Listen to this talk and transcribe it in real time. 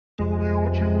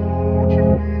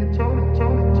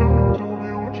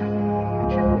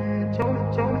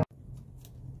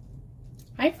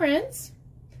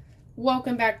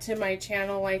Welcome back to my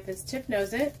channel, Life as Tiff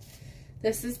Knows It.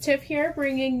 This is Tiff here,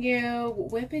 bringing you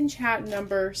WIP N Chat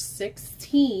number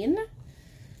 16.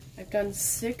 I've done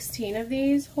 16 of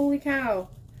these. Holy cow.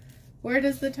 Where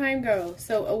does the time go?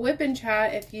 So a WIP N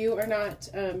Chat, if you are not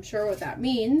sure what that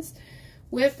means,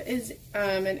 WIP is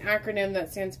an acronym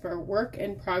that stands for Work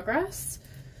in Progress.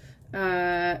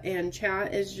 And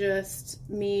chat is just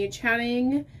me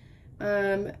chatting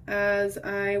as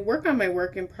I work on my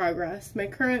work in progress. My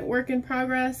current work in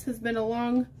progress has been a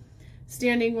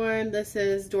long-standing one. This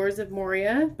is Doors of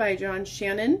Moria by John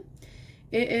Shannon.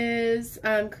 It is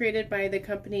created by the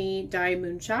company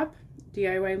DIYmoonshop.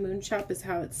 DIYmoonshop is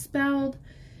how it's spelled.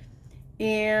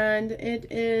 And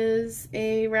it is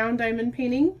a round diamond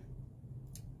painting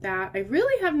that I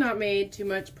really have not made too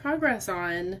much progress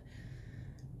on.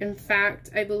 In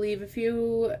fact, I believe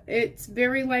it's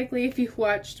very likely if you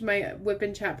watched my WIP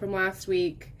N Chat from last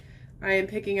week, I am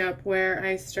picking up where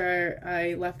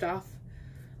I left off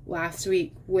last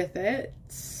week with it.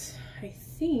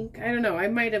 I don't know, I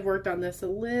might have worked on this a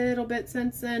little bit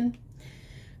since then.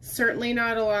 Certainly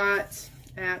not a lot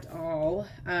at all.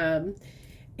 And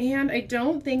I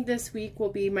don't think this week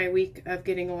will be my week of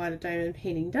getting a lot of diamond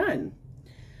painting done.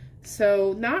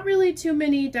 So not really too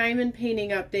many diamond painting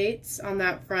updates on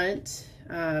that front.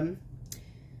 I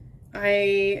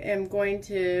am going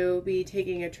to be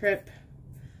taking a trip.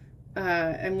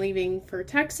 I'm leaving for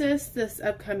Texas this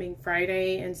upcoming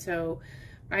Friday, and so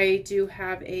I do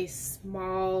have a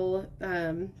small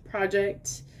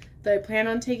project that I plan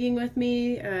on taking with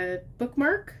me, a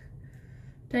bookmark,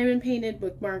 diamond painted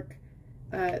bookmark,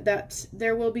 that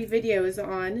there will be videos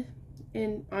on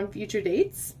future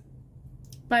dates.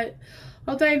 But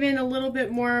I'll dive in a little bit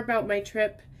more about my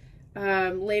trip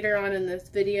later on in this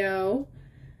video.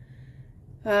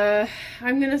 I'm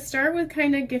going to start with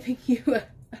kind of giving you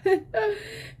an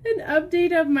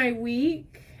update of my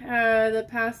week, the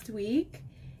past week,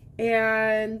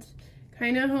 and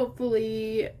kind of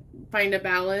hopefully find a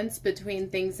balance between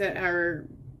things that are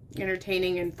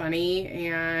entertaining and funny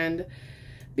and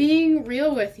being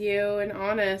real with you and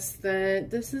honest that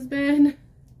this has been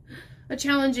a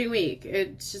challenging week.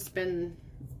 It's been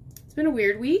a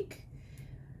weird week.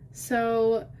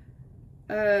 So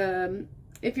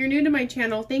if you're new to my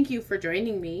channel, thank you for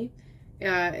joining me.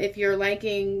 If you're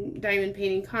liking diamond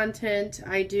painting content,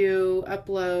 I do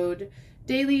upload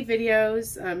daily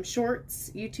videos,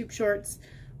 shorts, YouTube shorts,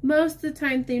 most of the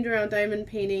time themed around diamond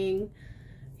painting.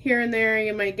 Here and there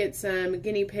you might get some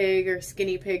guinea pig or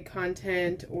skinny pig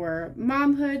content or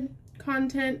momhood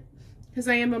content, because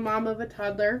I am a mom of a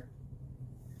toddler.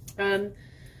 If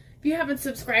you haven't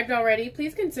subscribed already,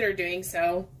 please consider doing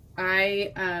so.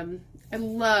 I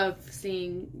love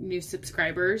seeing new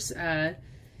subscribers.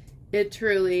 It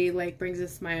truly brings a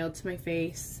smile to my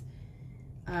face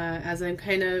as I'm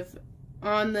kind of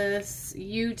on this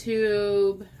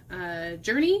YouTube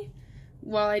journey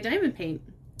while I diamond paint.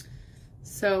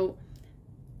 So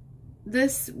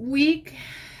this week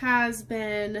has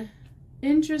been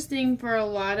interesting for a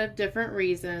lot of different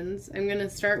reasons. I'm going to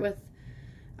start with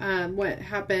what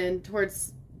happened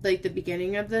towards the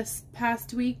beginning of this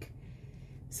past week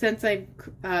since I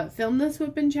filmed this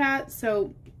WIP N Chat.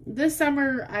 So this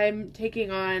summer I'm taking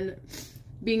on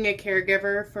being a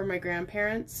caregiver for my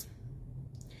grandparents,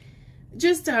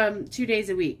 just 2 days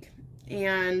a week.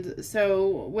 And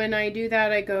so when I do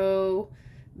that, I go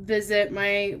visit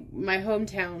my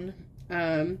hometown,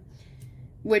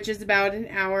 which is about an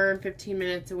hour and 15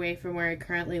 minutes away from where I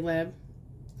currently live.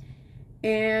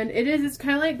 And it's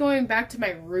kind of like going back to my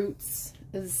roots.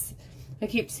 I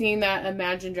keep singing that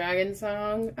Imagine Dragons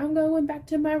song, I'm going back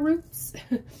to my roots.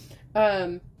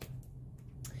 And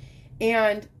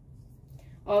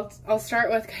I'll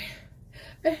start with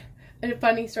a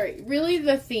funny story. Really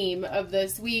the theme of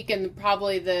this week, and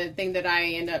probably the thing that I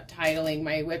end up titling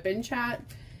my WIP N Chat,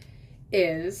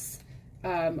 is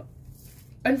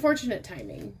unfortunate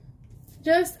timing.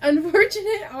 Just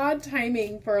unfortunate, odd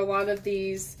timing for a lot of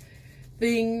these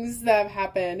things that have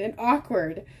happened, and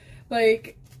awkward,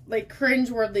 like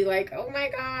cringeworthy, oh my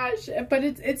gosh, but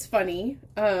it's funny.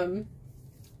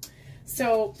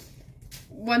 So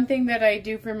one thing that I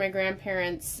do for my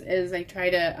grandparents is I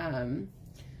try to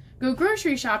go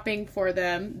grocery shopping for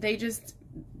them.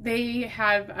 They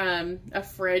have a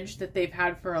fridge that they've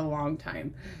had for a long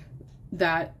time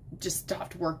that just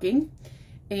stopped working.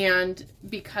 And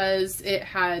because it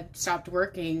had stopped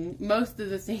working, most of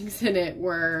the things in it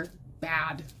were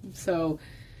bad. So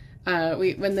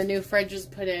when the new fridge was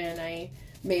put in, I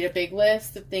made a big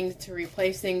list of things to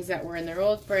replace things that were in their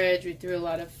old fridge. We threw a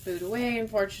lot of food away,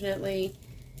 unfortunately.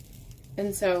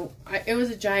 And so it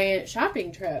was a giant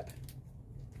shopping trip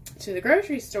to the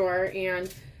grocery store,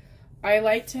 and I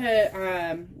like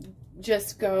to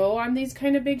just go on these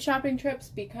kind of big shopping trips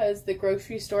because the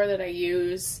grocery store that I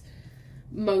use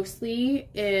mostly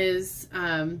is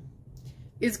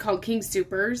called King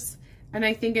Soopers, and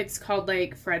I think it's called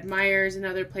like Fred Meyer's and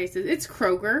other places. It's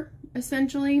Kroger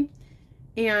essentially,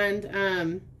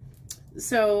 and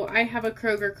so I have a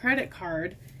Kroger credit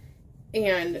card,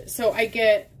 and so I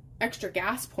get extra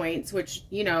gas points, which,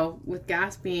 you know, with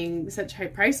gas being such high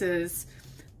prices,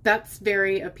 that's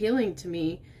very appealing to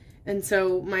me. And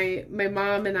so my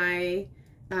mom and I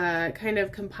kind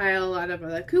of compile a lot of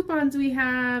the coupons we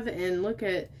have and look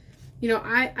at, you know,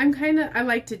 I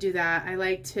like to do that. I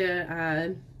like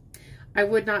to, I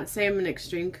would not say I'm an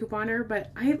extreme couponer,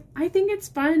 but I think it's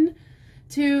fun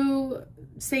to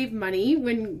save money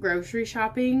when grocery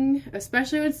shopping,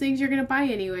 especially with things you're going to buy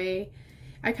anyway.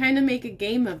 I kind of make a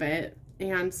game of it.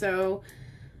 And so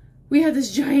we had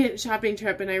this giant shopping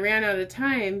trip, and I ran out of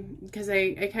time because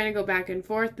I kind of go back and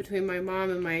forth between my mom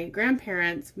and my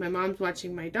grandparents. My mom's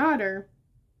watching my daughter,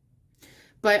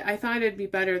 but I thought it'd be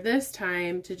better this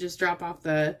time to just drop off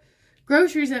the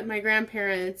groceries at my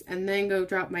grandparents and then go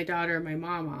drop my daughter and my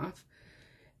mom off.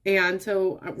 And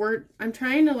so I'm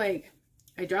trying to, like,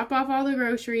 I drop off all the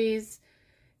groceries,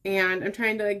 and I'm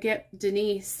trying to get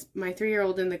Denise, my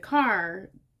 3-year-old, in the car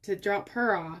to drop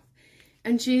her off.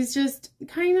 And she's just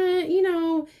kind of, you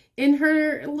know, in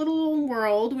her little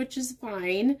world, which is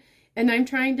fine. And I'm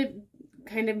trying to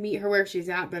kind of meet her where she's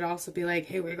at, but also be like,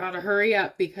 hey, we gotta hurry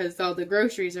up because all the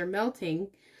groceries are melting.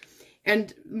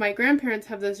 And my grandparents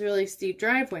have this really steep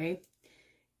driveway.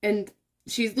 And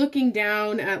she's looking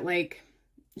down at, like,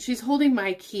 she's holding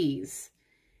my keys.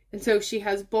 And so she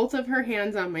has both of her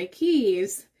hands on my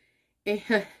keys. And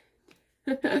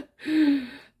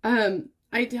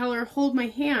I tell her, hold my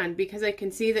hand, because I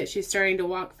can see that she's starting to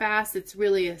walk fast. It's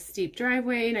really a steep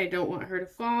driveway, and I don't want her to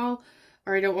fall,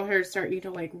 or I don't want her to start, you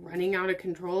know, like running out of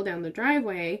control down the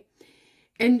driveway.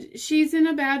 And she's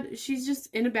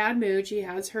just in a bad mood. She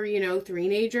has her, you know,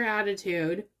 teenager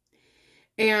attitude.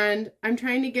 And I'm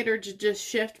trying to get her to just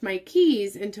shift my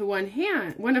keys into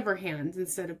one of her hands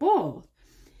instead of both.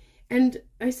 And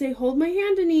I say, hold my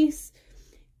hand, Denise.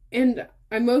 And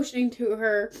I'm motioning to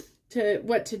her to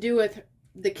what to do with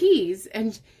the keys,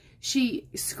 and she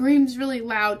screams really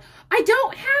loud, I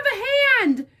don't have a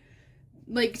hand,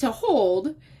 like, to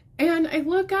hold. And I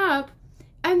look up,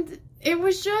 and it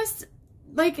was just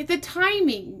like the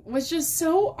timing was just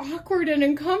so awkward and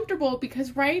uncomfortable,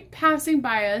 because right passing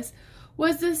by us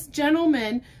was this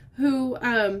gentleman who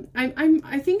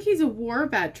I think he's a war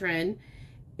veteran.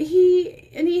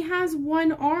 He has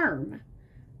one arm,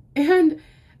 and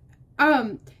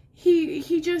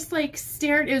he just, like,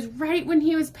 stared. It was right when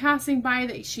he was passing by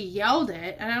that she yelled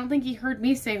it, and I don't think he heard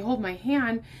me say, hold my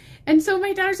hand. And so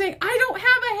my daughter's saying, I don't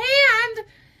have a hand,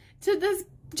 to this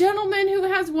gentleman who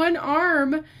has one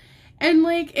arm. And,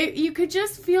 like, you could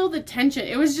just feel the tension.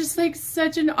 It was just, like,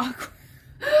 such an awkward,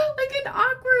 like, an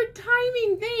awkward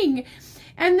timing thing.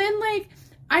 And then, like,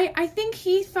 I think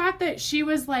he thought that she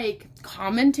was, like,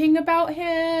 commenting about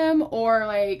him, or,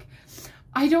 like,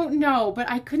 I don't know, but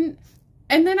I couldn't.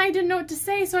 And then I didn't know what to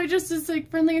say, so I just was,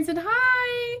 like, friendly and said,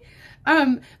 hi.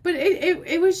 But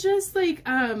it was just, like,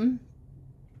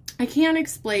 I can't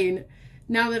explain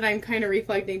now that I'm kind of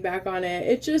reflecting back on it.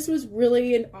 It just was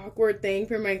really an awkward thing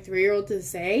for my 3-year-old to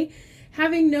say,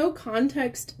 having no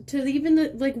context to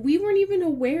even, like, we weren't even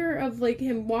aware of, like,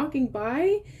 him walking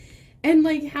by and,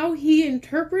 like, how he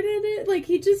interpreted it. Like,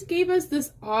 he just gave us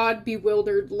this odd,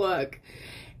 bewildered look.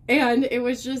 And it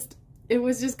was just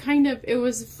kind of, it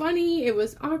was funny, it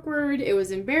was awkward, it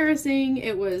was embarrassing,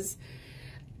 it was,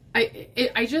 I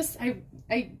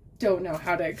don't know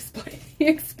how to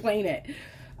explain it.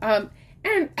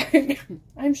 And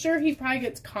I'm sure he probably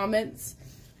gets comments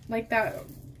like that,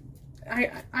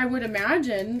 I would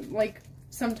imagine, like,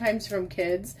 sometimes from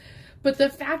kids. But the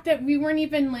fact that we weren't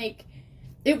even, like,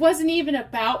 it wasn't even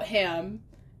about him,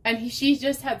 and she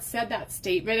just had said that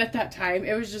statement at that time,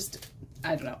 it was just,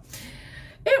 I don't know.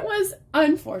 It was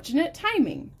unfortunate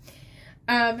timing.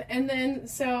 And then,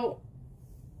 so,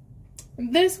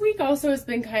 this week also has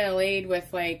been kind of laid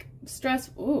with, like,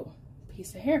 ooh,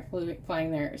 piece of hair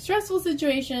flying there. Stressful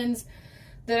situations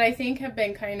that I think have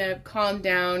been kind of calmed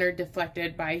down or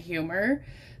deflected by humor.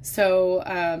 So,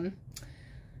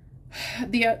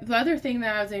 the other thing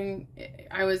that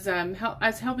I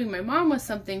was helping my mom with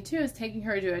something too, is taking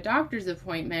her to a doctor's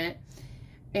appointment.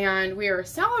 And we were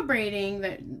celebrating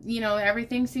that, you know,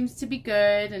 everything seems to be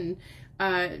good, and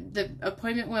the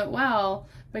appointment went well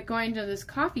by going to this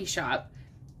coffee shop.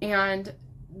 And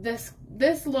this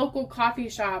local coffee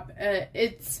shop,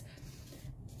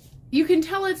 you can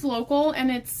tell it's local, and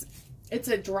it's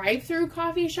a drive-through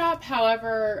coffee shop.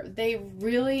 However, they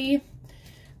really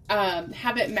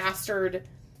have it mastered,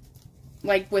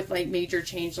 like with like major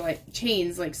chains like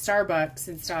Starbucks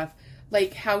and stuff,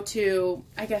 like how to,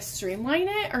 I guess, streamline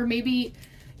it, or maybe,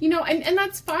 you know, and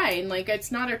that's fine. Like,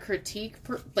 it's not a critique,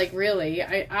 like, really.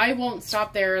 I won't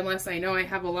stop there unless I know I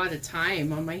have a lot of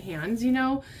time on my hands, you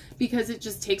know, because it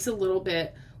just takes a little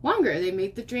bit longer. They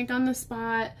make the drink on the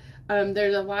spot.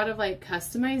 There's a lot of like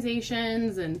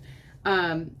customizations, and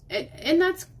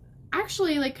that's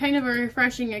actually like kind of a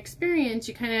refreshing experience.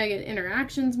 You kind of get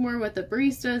interactions more with the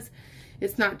baristas.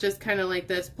 It's not just kind of like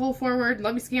this pull forward,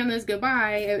 let me scan this,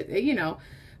 goodbye, you know.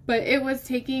 But it was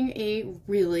taking a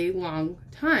really long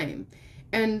time,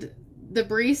 and the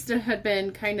barista had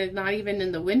been kind of not even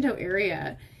in the window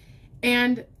area,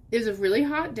 and it was a really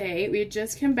hot day. We had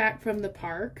just come back from the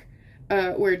park,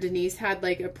 where Denise had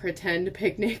like a pretend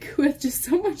picnic with just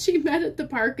someone she met at the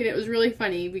park, and it was really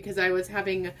funny because I was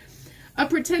having a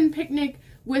pretend picnic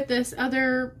with this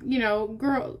other, you know,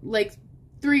 girl, like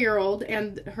 3-year-old,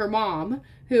 and her mom,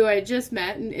 who I just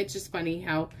met, and it's just funny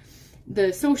how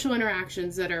the social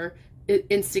interactions that are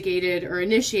instigated or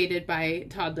initiated by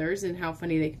toddlers and how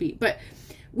funny they can be. But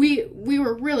we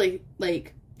were really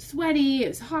like sweaty, it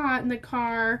was hot in the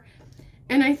car,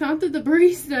 and I thought that the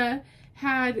barista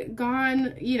had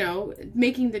gone, you know,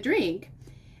 making the drink,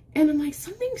 and I'm like,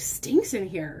 something stinks in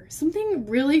here, something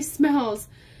really smells,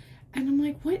 and I'm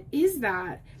like, what is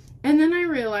that? And then I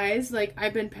realized, like,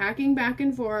 I've been packing back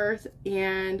and forth,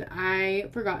 and I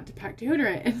forgot to pack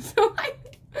deodorant, and so I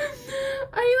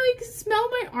like smell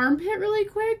my armpit really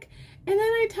quick, and then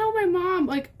I tell my mom,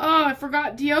 like, oh, I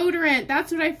forgot deodorant,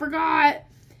 that's what I forgot.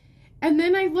 And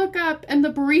then I look up, and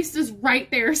the barista's right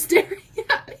there staring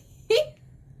at me.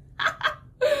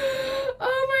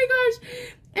 Oh my gosh.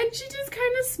 And she just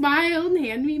kind of smiled and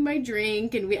handed me my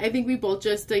drink, and I think we both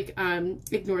just like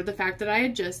ignored the fact that I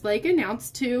had just like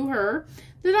announced to her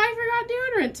that I forgot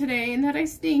deodorant today and that I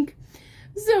stink.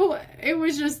 So it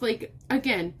was just like,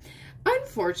 again,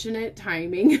 unfortunate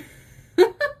timing.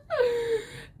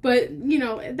 But you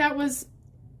know, that was,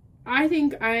 I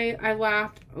think I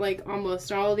laughed like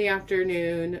almost all the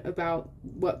afternoon about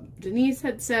what Denise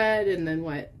had said, and then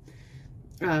what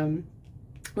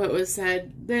was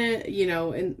said then, you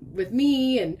know, and with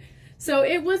me. And so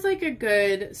it was like a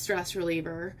good stress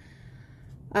reliever,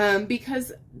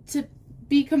 because to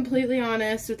be completely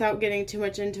honest, without getting too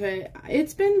much into it,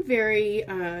 it's been very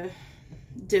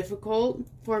difficult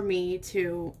for me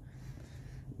to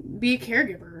be a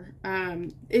caregiver.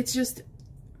 It's just,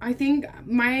 I think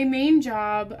my main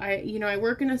job, I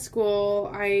work in a school,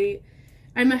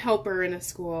 I'm a helper in a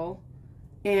school,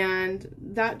 and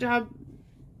that job,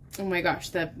 oh my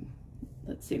gosh,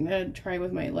 let's see, I'm going to try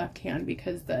with my left hand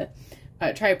because the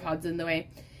tripod's in the way.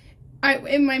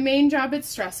 In my main job, it's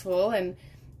stressful, and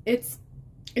it's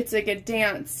like a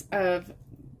dance of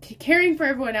caring for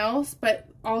everyone else, but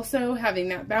also having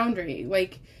that boundary.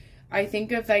 Like, I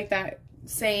think of like that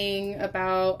saying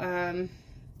about,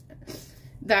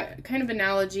 that kind of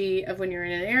analogy of when you're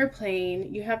in an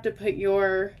airplane, you have to put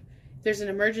there's an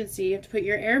emergency, you have to put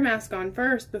your air mask on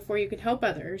first before you can help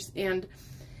others. And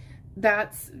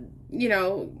that's, you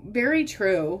know, very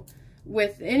true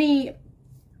with any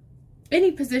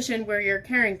position where you're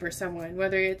caring for someone,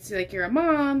 whether it's like you're a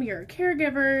mom, you're a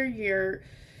caregiver, you're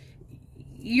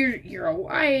a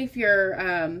wife, you're,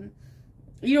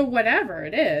 you know, whatever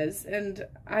it is. And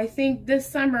I think this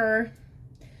summer,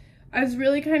 I was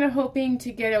really kind of hoping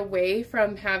to get away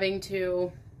from having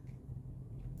to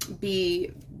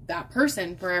be that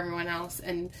person for everyone else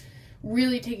and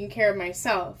really taking care of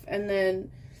myself. And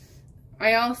then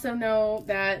I also know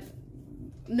that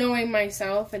knowing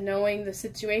myself and knowing the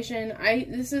situation,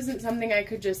 this isn't something I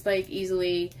could just like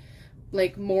easily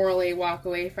like morally walk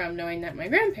away from, knowing that my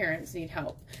grandparents need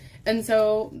help. And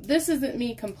so this isn't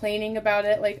me complaining about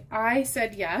it. Like, I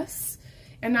said yes,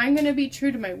 and I'm going to be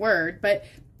true to my word, but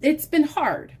it's been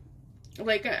hard.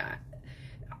 Like,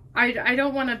 I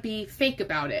don't want to be fake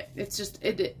about it. It's just,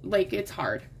 it's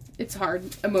hard. It's hard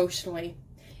emotionally.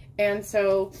 And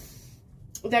so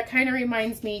that kind of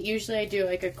reminds me, usually I do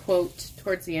like a quote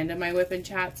towards the end of my WIP N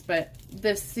Chats, but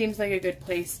this seems like a good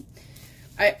place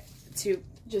to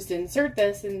just insert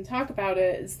this and talk about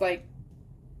it. Is like,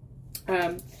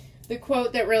 the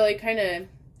quote that really kind of,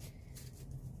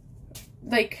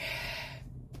 like,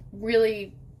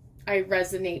 really I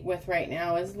resonate with right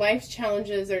now is, life's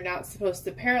challenges are not supposed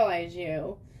to paralyze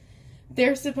you.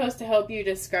 They're supposed to help you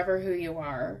discover who you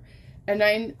are. And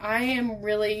I am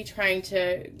really trying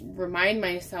to remind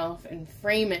myself and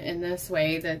frame it in this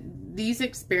way, that these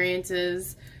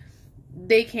experiences,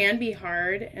 they can be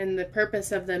hard, and the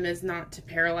purpose of them is not to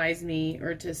paralyze me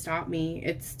or to stop me.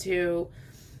 It's to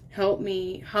help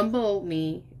me, humble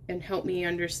me, and help me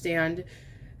understand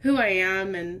who I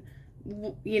am and,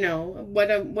 you know,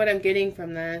 what I'm getting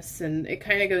from this. And it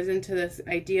kind of goes into this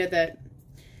idea that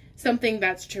something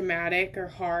that's traumatic or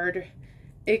hard,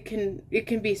 it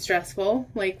can be stressful.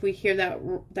 Like we hear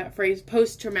that phrase,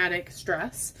 post-traumatic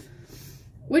stress,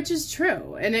 which is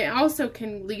true. And it also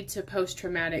can lead to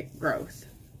post-traumatic growth.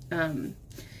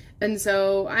 And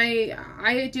so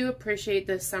I do appreciate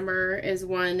this summer as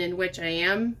one in which I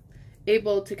am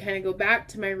able to kind of go back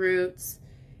to my roots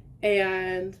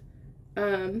and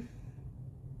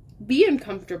be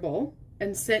uncomfortable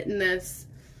and sit in this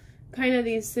kind of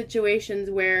these situations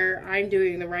where I'm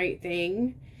doing the right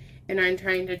thing and I'm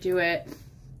trying to do it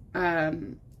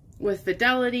with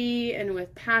fidelity and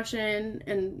with passion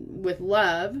and with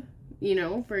love, you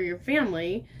know, for your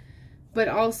family, but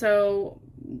also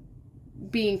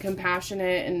being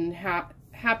compassionate and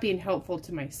happy and helpful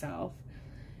to myself.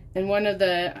 And one of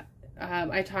the,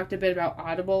 I talked a bit about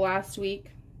Audible last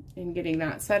week and getting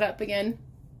that set up again.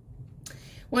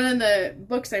 One of the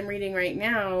books I'm reading right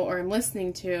now, or I'm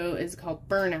listening to, is called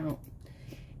Burnout.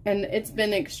 And it's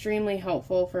been extremely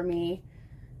helpful for me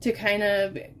to kind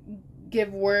of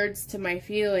give words to my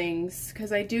feelings,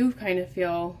 because I do kind of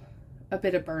feel a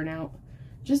bit of burnout,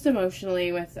 just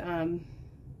emotionally, with a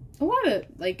lot of,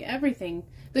 like, everything,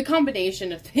 the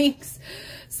combination of things.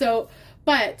 So,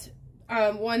 but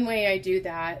one way I do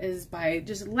that is by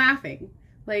just laughing,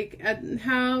 like, at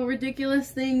how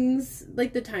ridiculous things,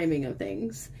 like the timing of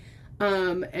things,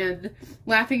 and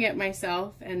laughing at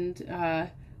myself, and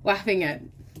laughing at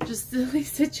just silly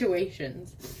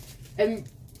situations, and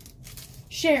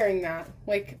sharing that.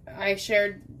 Like, I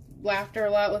shared laughter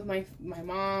a lot with my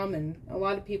mom and a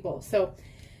lot of people. So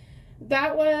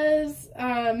that was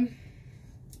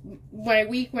my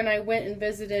week when I went and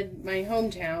visited my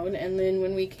hometown. And then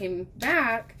when we came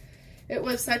back, it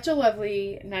was such a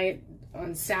lovely night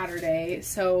on Saturday.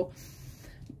 So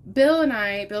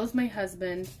Bill's my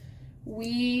husband,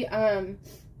 we do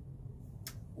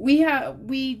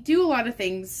a lot of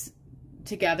things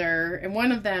together, and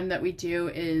one of them that we do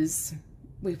is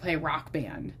we play Rock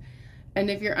Band.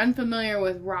 And if you're unfamiliar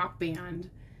with Rock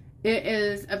Band, it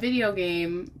is a video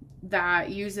game that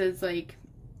uses like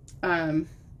the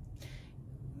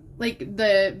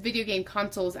video game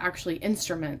console is actually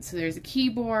instruments. So there's a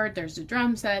keyboard, there's a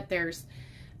drum set, there's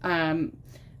a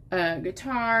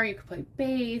guitar, you can play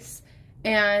bass,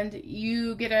 and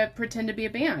you get to pretend to be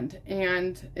a band.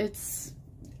 And it's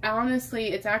honestly,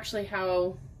 it's actually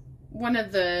how one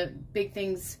of the big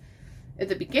things at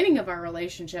the beginning of our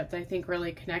relationship that I think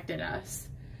really connected us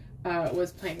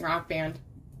was playing Rock Band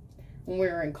when we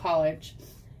were in college.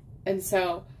 And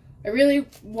so I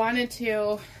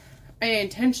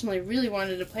intentionally really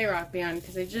wanted to play Rock Band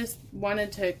because I just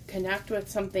wanted to connect with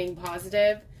something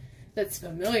positive that's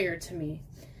familiar to me.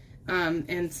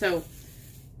 And so,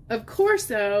 of course,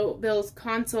 though, Bill's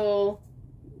console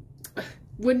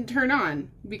wouldn't turn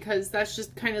on because that's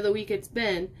just kind of the week it's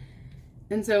been.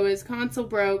 And so his console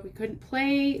broke. We couldn't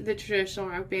play the traditional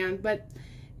Rock Band, but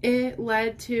it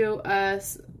led to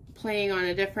us playing on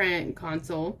a different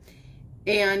console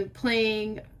and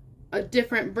playing a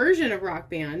different version of Rock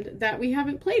Band that we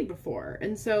haven't played before.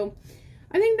 And so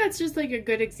I think that's just like a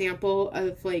good example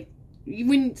of, like,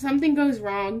 when something goes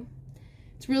wrong,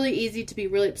 it's really easy to be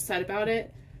really upset about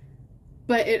it,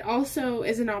 but it also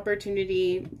is an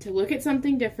opportunity to look at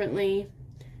something differently,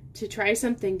 to try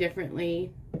something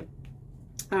differently,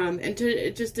 and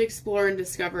to just explore and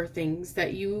discover things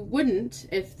that you wouldn't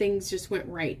if things just went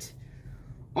right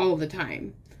all the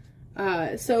time.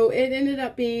 So it ended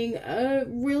up being a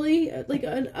really, like,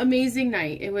 an amazing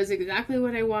night. It was exactly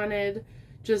what I wanted.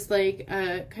 Just like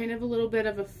kind of a little bit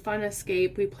of a fun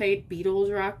escape. We played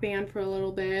Beatles Rock Band for a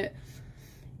little bit.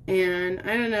 And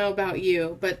I don't know about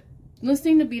you, but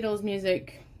listening to Beatles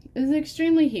music is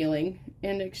extremely healing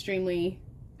and extremely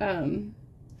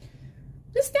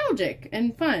nostalgic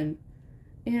and fun.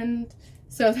 And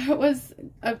so that was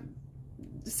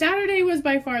Saturday was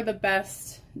by far the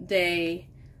best day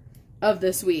of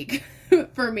this week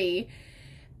for me.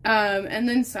 And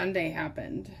then Sunday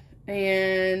happened.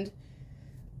 And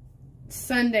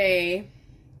Sunday,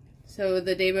 so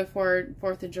the day before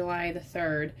 4th of July, the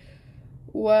 3rd,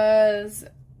 was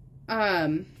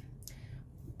probably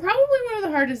one of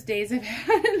the hardest days I've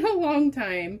had in a long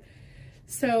time.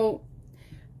 So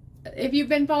if you've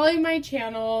been following my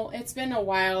channel, it's been a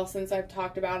while since I've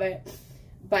talked about it,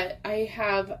 but I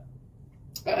have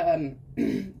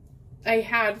I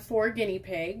had 4 guinea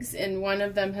pigs, and one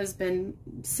of them has been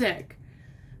sick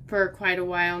for quite a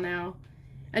while now.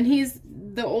 And he's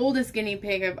the oldest guinea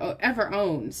pig I've ever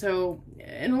owned. So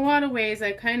in a lot of ways,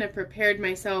 I kind of prepared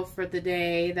myself for the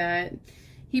day that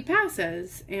he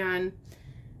passes. And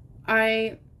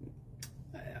I'm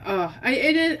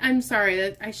sorry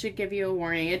that I should give you a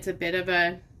warning. It's a bit of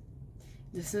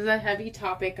this is a heavy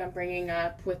topic I'm bringing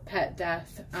up with pet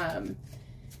death.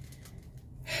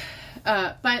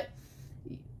 But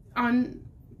on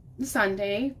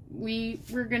Sunday, we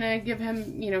were gonna give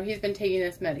him, you know, he's been taking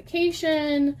this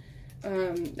medication,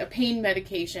 a pain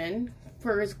medication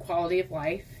for his quality of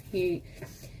life.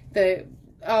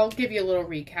 I'll give you a little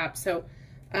recap. So,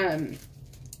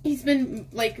 he's been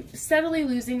like steadily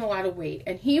losing a lot of weight,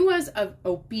 and he was an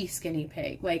obese guinea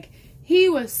pig. Like, he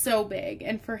was so big,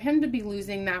 and for him to be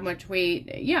losing that much weight,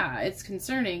 yeah, it's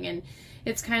concerning. And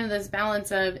it's kind of this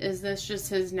balance of, is this just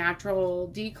his natural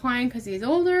decline because he's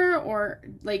older, or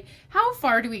like, how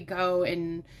far do we go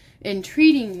in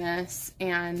treating this,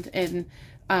 and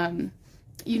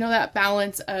you know, that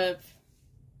balance of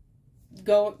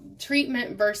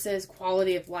treatment versus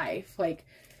quality of life, like,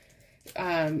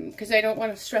 because I don't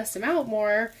want to stress him out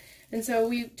more. And so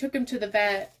we took him to the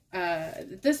vet.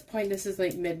 At this point, this is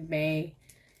like mid-May,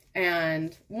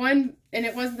 and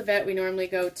it wasn't the vet we normally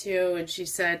go to, and she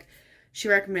said she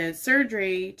recommended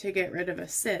surgery to get rid of a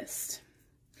cyst.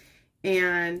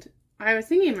 And I was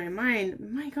thinking in my mind,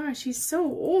 my gosh, he's so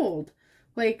old.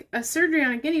 Like, a surgery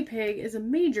on a guinea pig is a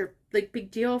major, like,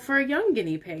 big deal for a young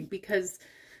guinea pig, because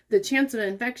the chance of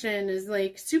infection is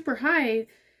like super high,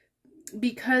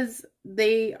 because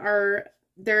they're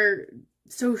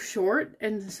so short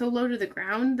and so low to the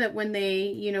ground that when they,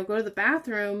 you know, go to the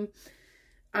bathroom,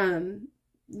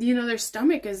 you know, their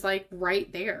stomach is like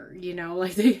right there, you know,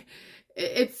 like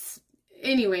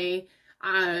anyway,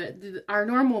 our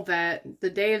normal vet, the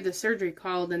day of the surgery,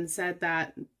 called and said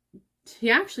that he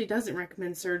actually doesn't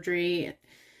recommend surgery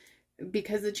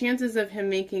because the chances of him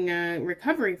making a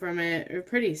recovery from it are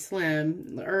pretty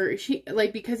slim, or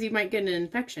because he might get an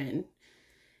infection.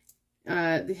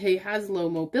 He has low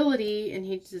mobility, and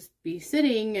he'd just be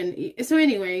sitting. And so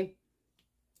anyway,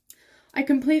 I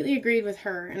completely agreed with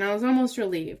her, and I was almost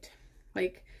relieved,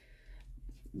 like,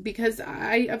 because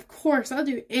of course, I'll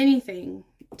do anything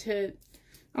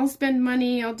I'll spend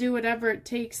money, I'll do whatever it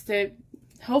takes to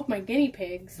help my guinea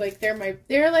pigs. Like, they're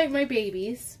like my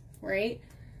babies, right?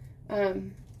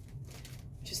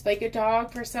 Just like a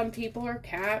dog for some people, or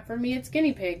cat, for me it's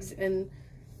guinea pigs.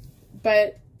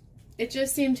 But it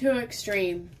just seemed too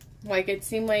extreme. Like, it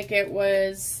seemed like it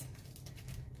was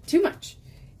too much.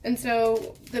 And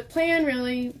so the plan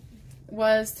really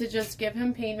was to just give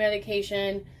him pain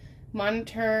medication,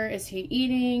 monitor, is he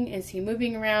eating, is he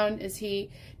moving around, does he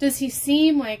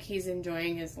seem like he's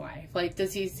enjoying his life? Like,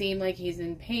 does he seem like he's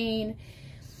in pain?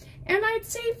 And I'd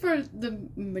say for the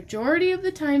majority of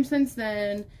the time since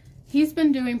then, he's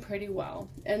been doing pretty well.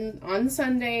 And on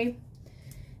Sunday,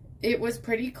 it was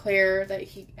pretty clear that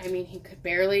he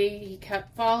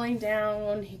kept falling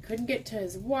down. He couldn't get to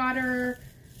his water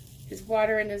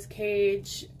in his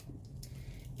cage.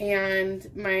 And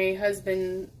my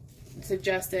husband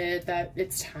suggested that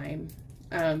it's time.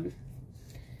 And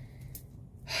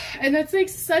that's like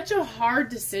such a hard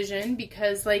decision,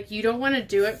 because like, you don't want to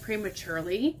do it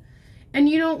prematurely, and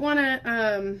you don't want to,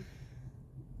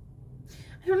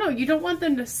 I don't know, you don't want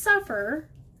them to suffer.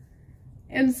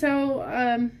 And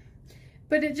so,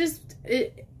 but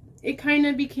it kind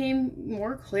of became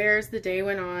more clear as the day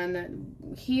went on that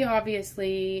he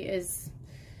obviously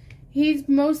he's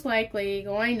most likely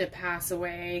going to pass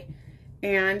away,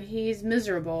 and he's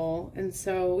miserable. And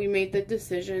so we made the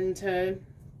decision to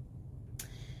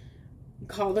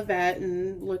call the vet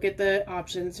and look at the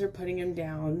options for putting him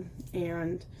down.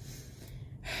 And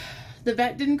the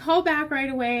vet didn't call back right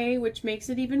away, which makes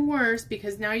it even worse,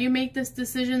 because now you make this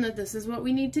decision that this is what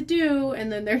we need to do,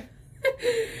 and then they're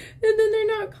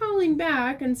not calling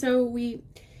back. And so we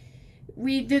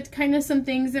did kind of some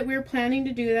things that we were planning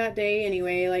to do that day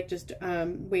anyway, like just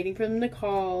waiting for them to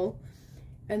call.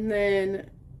 And then,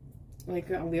 like,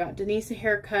 we got Denise a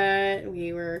haircut.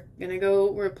 We were gonna go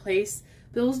replace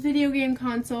Bill's video game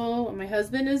console. My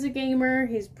husband is a gamer.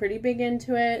 He's pretty big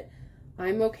into it.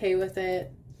 I'm okay with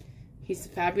it. He's a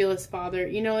fabulous father.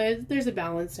 You know, there's a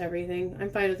balance to everything. I'm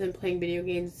fine with him playing video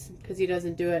games because he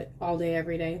doesn't do it all day,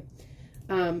 every day.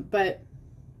 But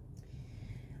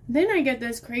then I get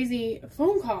this crazy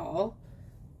phone call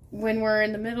when we're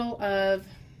in the middle of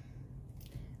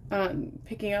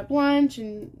picking up lunch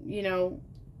and, you know,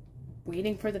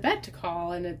 waiting for the vet to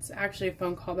call. And it's actually a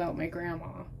phone call about my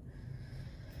grandma.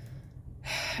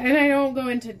 And I don't go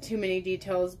into too many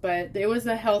details, but it was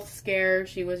a health scare.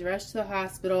 She was rushed to the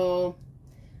hospital.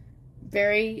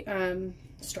 very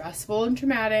stressful and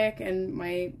traumatic, and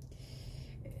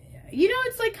you know,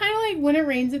 it's like kind of like when it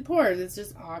rains it pours. It's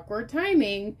just awkward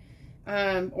timing,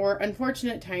 or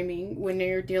unfortunate timing when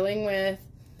you're dealing with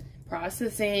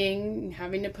processing,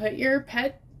 having to put your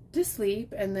pet to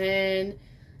sleep, and then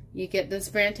you get this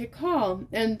frantic call.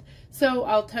 And so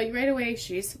I'll tell you right away,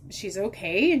 she's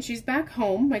okay, and she's back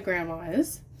home. My grandma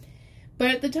is. But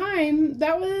at the time,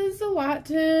 that was a lot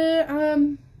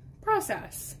to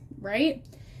process, right?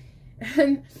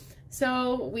 And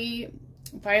so we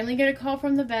finally get a call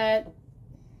from the vet.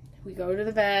 We go to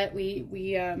the vet. We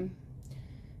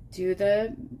do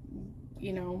the,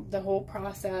 you know, the whole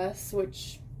process,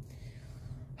 which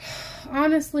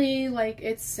honestly, like,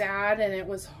 it's sad and it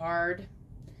was hard.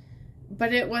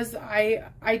 But it was,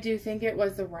 I do think it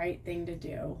was the right thing to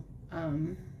do.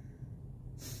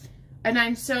 And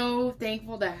I'm so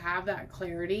thankful to have that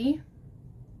clarity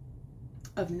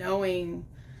of knowing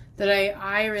that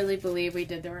I really believe we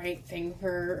did the right thing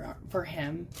for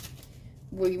him.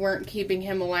 We weren't keeping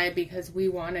him alive because we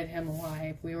wanted him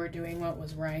alive. We were doing what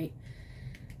was right.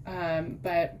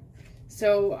 But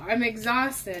so I'm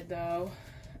exhausted though,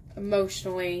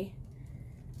 emotionally.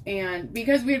 And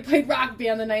because we had played rock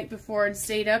band the night before and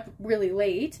stayed up really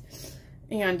late,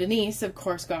 and Denise, of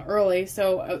course, got early.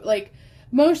 So, like,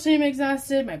 emotionally I'm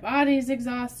exhausted. My body's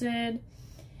exhausted.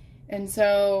 And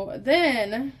so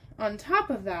then, on top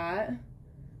of that,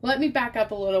 let me back up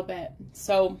a little bit.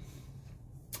 So,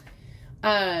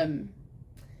 at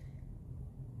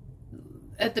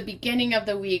the beginning of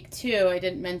the week, too, I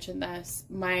didn't mention this,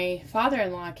 my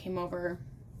father-in-law came over.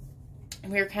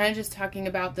 And we were kind of just talking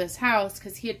about this house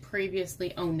because he had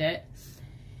previously owned it.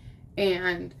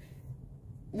 And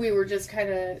we were just kind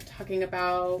of talking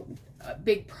about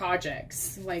big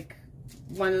projects. Like,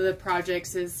 one of the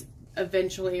projects is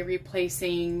eventually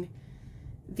replacing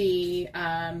the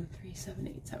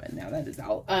 3787, now that is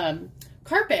out,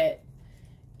 carpet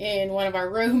in one of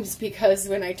our rooms, because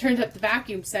when I turned up the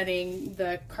vacuum setting,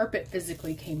 the carpet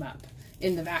physically came up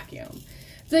in the vacuum.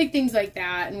 Like things like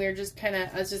that. And we were just kind of,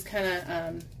 I was just kind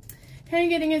of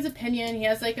getting his opinion. He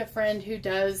has like a friend who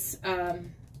does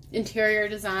interior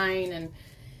design, and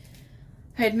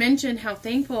I had mentioned how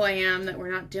thankful I am that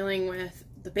we're not dealing with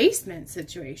the basement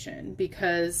situation,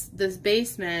 because this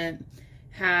basement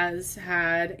has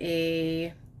had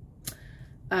a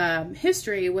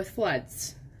history with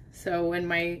floods. So when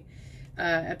my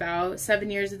about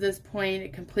 7 years at this point,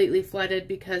 it completely flooded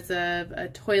because of a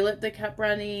toilet that kept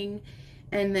running.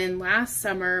 And then last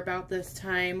summer, about this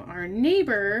time, our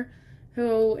neighbor,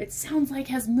 who it sounds like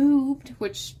has moved,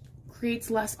 which creates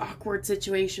less awkward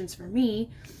situations for me,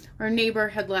 our neighbor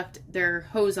had left their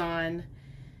hose on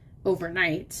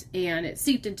overnight, and it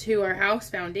seeped into our house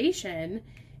foundation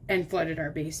and flooded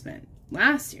our basement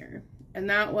last year. And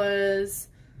that was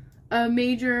a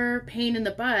major pain in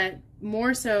the butt,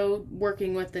 more so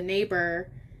working with the neighbor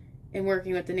and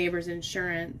working with the neighbor's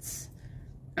insurance,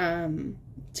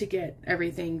 to get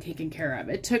everything taken care of.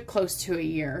 It took close to a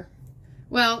year.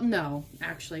 Well, no,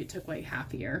 actually it took like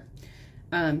half a year.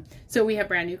 So we have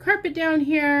brand new carpet down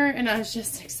here, and I was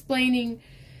just explaining,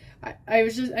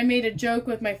 I made a joke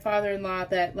with my father-in-law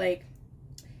that, like,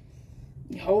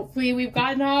 hopefully we've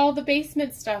gotten all the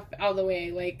basement stuff out of the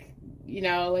way, like, you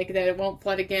know, like that it won't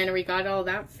flood again, or we got all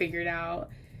that figured out.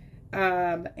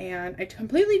 And I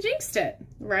completely jinxed it,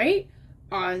 right?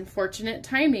 Unfortunate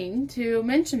timing to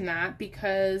mention that,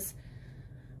 because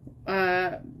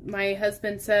my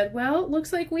husband said, well, it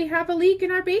looks like we have a leak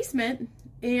in our basement,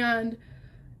 and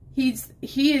he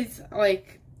is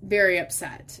like very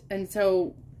upset. And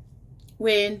so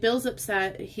when Bill's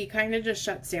upset, he kind of just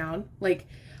shuts down. Like,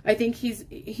 I think he's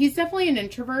definitely an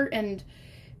introvert and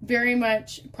very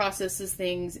much processes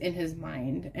things in his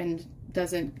mind and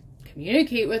doesn't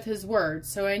communicate with his words.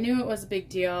 So I knew it was a big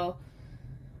deal.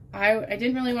 I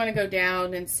didn't really want to go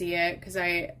down and see it, because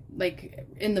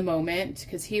in the moment,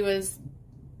 because he was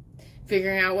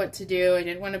figuring out what to do. I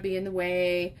didn't want to be in the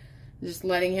way, just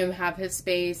letting him have his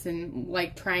space, and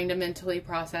like trying to mentally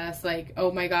process, like,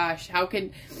 oh my gosh, how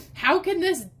can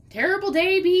this terrible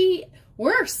day be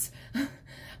worse?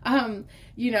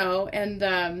 You know,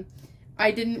 and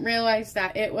I didn't realize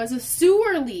that it was a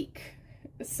sewer leak.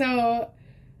 So,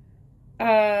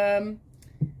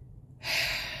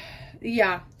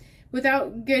 yeah.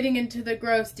 Without getting into the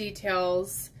gross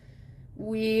details,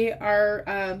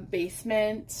 our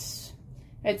basement,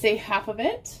 I'd say half of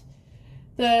it,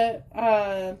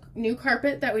 the new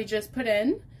carpet that we just put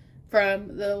in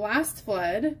from the last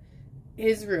flood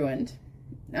is ruined,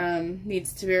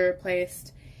 needs to be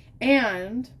replaced,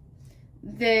 and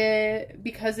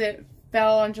because it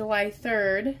fell on July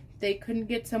 3rd. They couldn't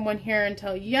get someone here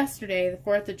until yesterday, the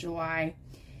 4th of July.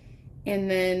 And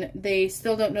then they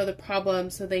still don't know the problem,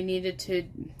 so they needed to,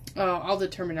 all the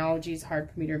terminology is hard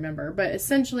for me to remember, but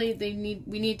essentially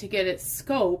we need to get it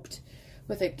scoped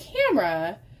with a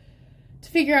camera to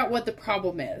figure out what the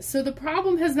problem is. So the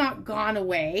problem has not gone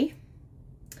away.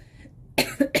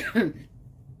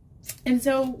 And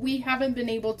so we haven't been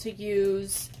able to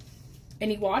use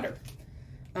any water.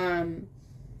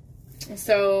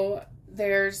 So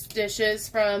there's dishes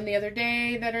from the other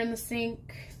day that are in the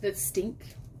sink that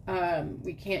stink.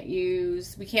 We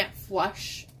can't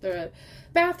flush the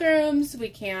bathrooms.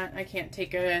 I can't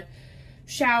take a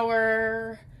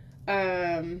shower,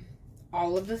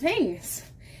 all of the things.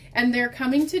 And they're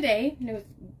coming today.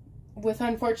 With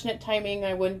unfortunate timing,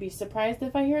 I wouldn't be surprised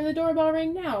if I hear the doorbell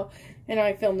ring now. And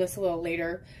I film this a little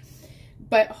later.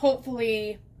 But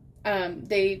hopefully,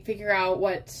 they figure out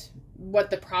what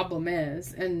the problem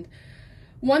is. And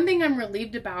one thing I'm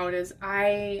relieved about is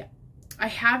I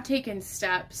have taken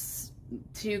steps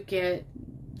to get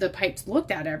the pipes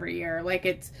looked at every year. Like,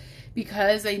 it's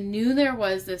because I knew there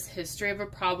was this history of a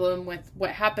problem with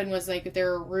what happened was, like,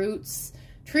 there were roots,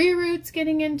 tree roots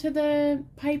getting into the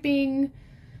piping.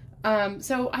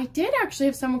 So I did actually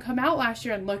have someone come out last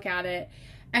year and look at it.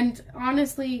 And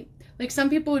honestly, like, some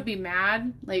people would be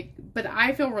mad, like, but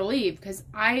I feel relieved because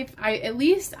at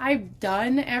least I've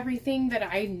done everything that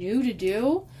I knew to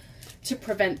do to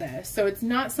prevent this. So it's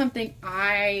not something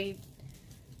I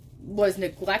was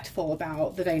neglectful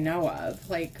about that I know of.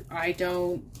 Like,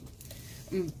 I'm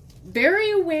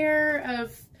very aware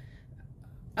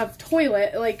of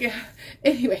toilet, like,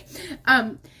 anyway.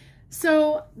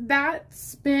 So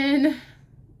that's been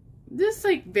just,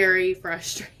 like, very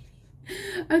frustrating.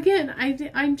 Again,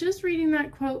 I'm just reading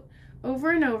that quote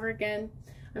over and over again.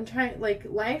 I'm trying, like,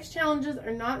 life's challenges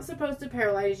are not supposed to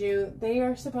paralyze you. They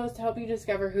are supposed to help you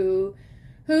discover who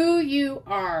you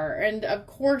are. And of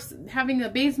course, having the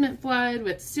basement flood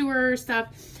with sewer stuff,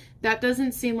 that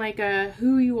doesn't seem like a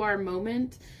who you are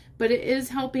moment, but it is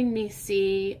helping me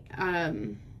see,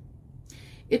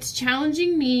 it's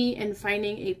challenging me in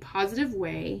finding a positive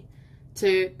way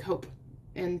to cope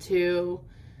and to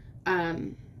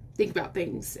think about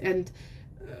things. And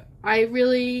I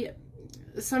really,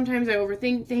 sometimes I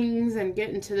overthink things and get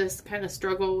into this kind of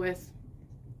struggle with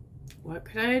what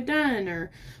could I have done,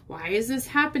 or why is this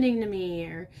happening to me,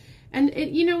 and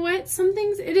you know what, some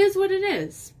things, it is what it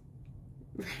is,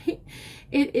 right?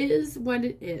 It is what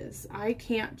it is. I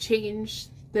can't change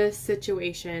this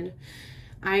situation.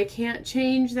 I can't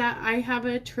change that I have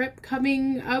a trip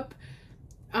coming up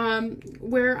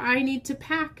where I need to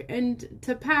pack, and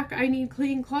to pack I need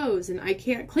clean clothes, and I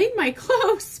can't clean my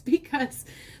clothes because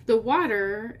the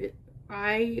water,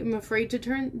 I am afraid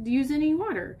to use any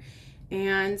water.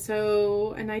 And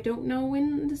so, and I don't know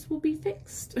when this will be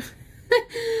fixed.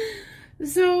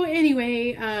 So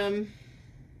anyway, I'm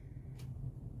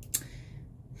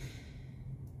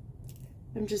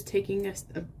just taking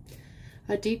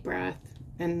a deep breath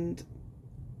and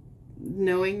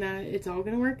knowing that it's all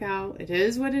going to work out. It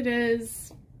is what it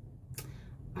is.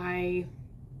 I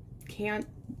can't,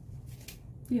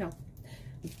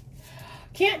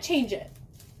 can't change it.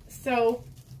 So,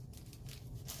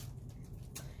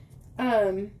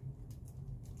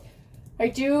 I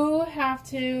do have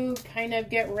to kind of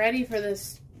get ready for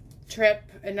this trip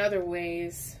in other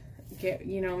ways.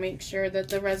 Make sure that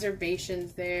the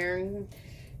reservation's there and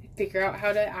figure out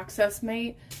how to access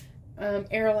my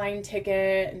airline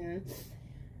ticket and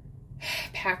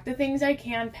pack the things I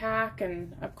can pack.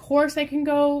 And of course I can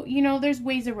go, there's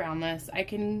ways around this. I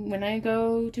can, when I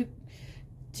go to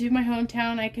my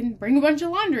hometown, I can bring a bunch of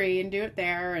laundry and do it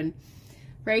there, and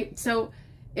right. So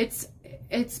it's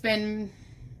been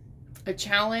a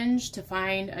challenge to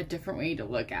find a different way to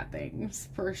look at things,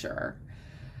 for sure.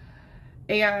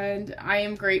 And I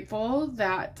am grateful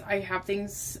that I have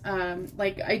things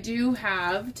like I do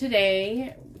have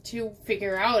today to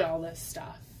figure out all this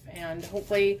stuff, and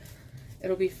hopefully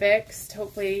it'll be fixed.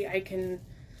 Hopefully I can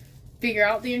figure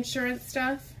out the insurance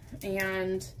stuff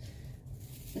and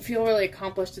feel really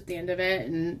accomplished at the end of it,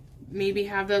 and maybe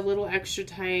have the little extra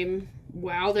time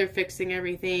while they're fixing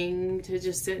everything to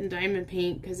just sit and diamond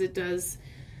paint, because it does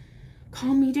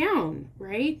calm me down,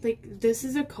 right? Like, this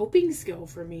is a coping skill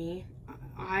for me.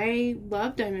 I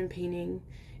love diamond painting.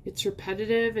 It's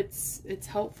repetitive, it's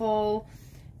helpful,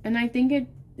 and I think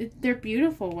they're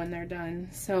beautiful when they're done.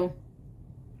 So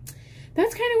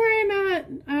that's kind of where I'm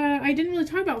at. I didn't really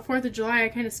talk about 4th of July. I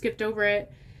kind of skipped over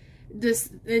it.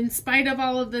 In spite of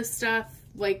all of this stuff,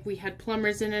 like, we had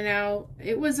plumbers in and out.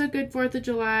 It was a good 4th of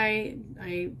July.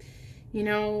 I You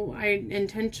know, I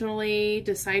intentionally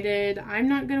decided I'm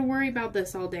not going to worry about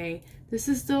this all day. This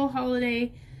is still a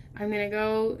holiday. I'm going to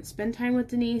go spend time with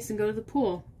Denise and go to the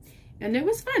pool. And it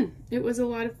was fun. It was a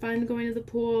lot of fun going to the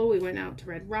pool. We went out to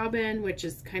Red Robin, which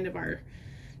is kind of our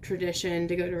tradition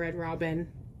to go to Red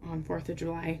Robin on 4th of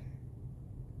July.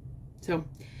 So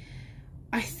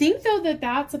I think though that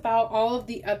that's about all of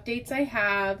the updates I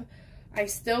have. I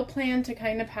still plan to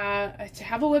kind of have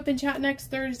a WIP N Chat next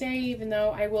Thursday, even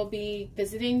though I will be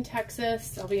visiting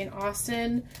Texas. I'll be in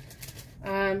Austin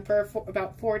for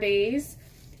about 4 days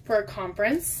for a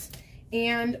conference.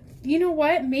 And you know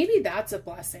what? Maybe that's a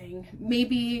blessing.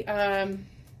 Maybe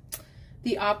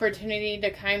the opportunity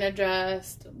to kind of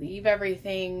just leave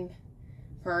everything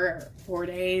for 4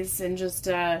 days and just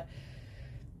have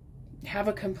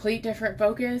a complete different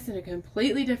focus in a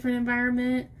completely different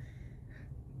environment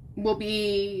will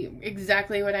be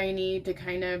exactly what I need to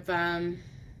kind of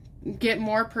get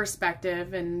more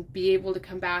perspective and be able to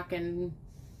come back and,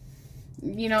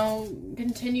 you know,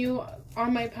 continue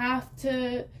on my path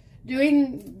to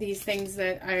doing these things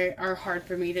that are hard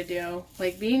for me to do,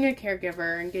 like being a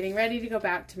caregiver and getting ready to go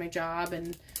back to my job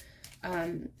and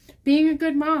being a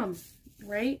good mom,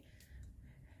 right?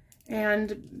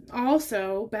 And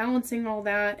also balancing all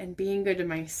that and being good to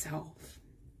myself,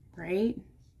 right?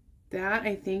 That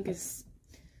I think is,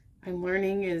 I'm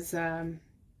learning is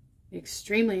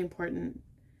extremely important.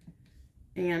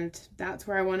 And that's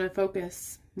where I want to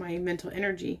focus my mental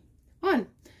energy on.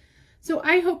 So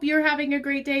I hope you're having a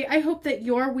great day. I hope that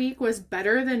your week was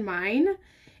better than mine.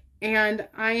 And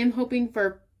I am hoping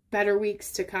for better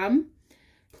weeks to come.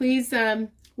 Please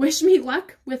wish me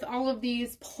luck with all of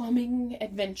these plumbing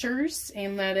adventures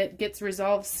and that it gets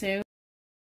resolved soon.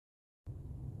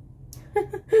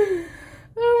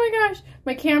 Oh my gosh,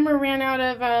 my camera ran out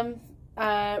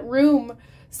of room.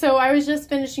 So I was just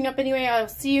finishing up anyway. I'll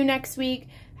see you next week.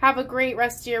 Have a great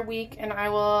rest of your week, and I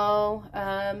will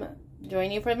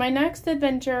join you for my next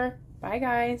adventure. Bye,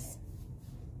 guys.